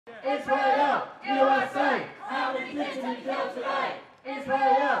Israel, USA, how many kids have been killed today?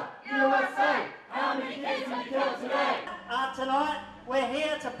 Israel, USA, how many kids have been killed today? Tonight, we're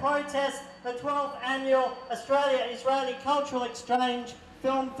here to protest the 12th annual Australia-Israeli Cultural Exchange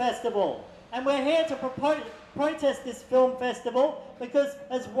Film Festival. And we're here to protest this film festival because,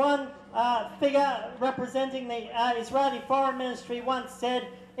 as one figure representing the Israeli Foreign Ministry once said,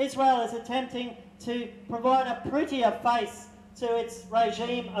 Israel is attempting to provide a prettier face to its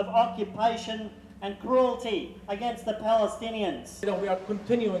regime of occupation and cruelty against the Palestinians. We are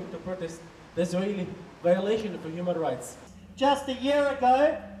continuing to protest the Israeli violation of human rights. Just a year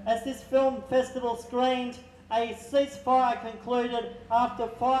ago, as this film festival screened, a ceasefire concluded after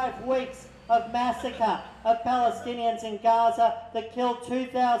 5 weeks of massacre of Palestinians in Gaza that killed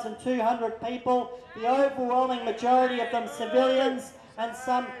 2,200 people, the overwhelming majority of them civilians, and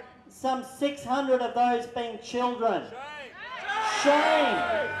some 600 of those being children. Shame!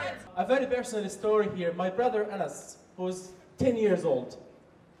 A very personal story here. My brother Anas, who's 10 years old,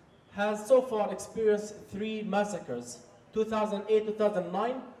 has so far experienced 3 massacres: 2008,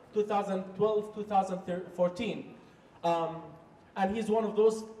 2009, 2012, 2014. And he's one of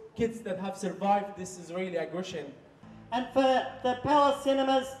those kids that have survived this Israeli aggression. And for the Palace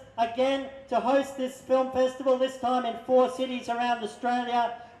Cinemas, again, to host this film festival, this time in 4 cities around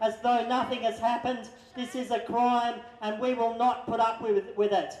Australia, as though nothing has happened. This is a crime, and we will not put up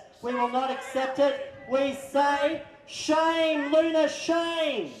with it. We will not accept it. We say, shame, Luna,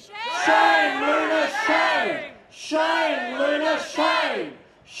 shame! Shame, Luna, shame! Shame, Luna, shame!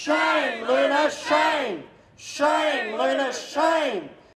 Shame, Luna, shame! Shame, Luna, shame!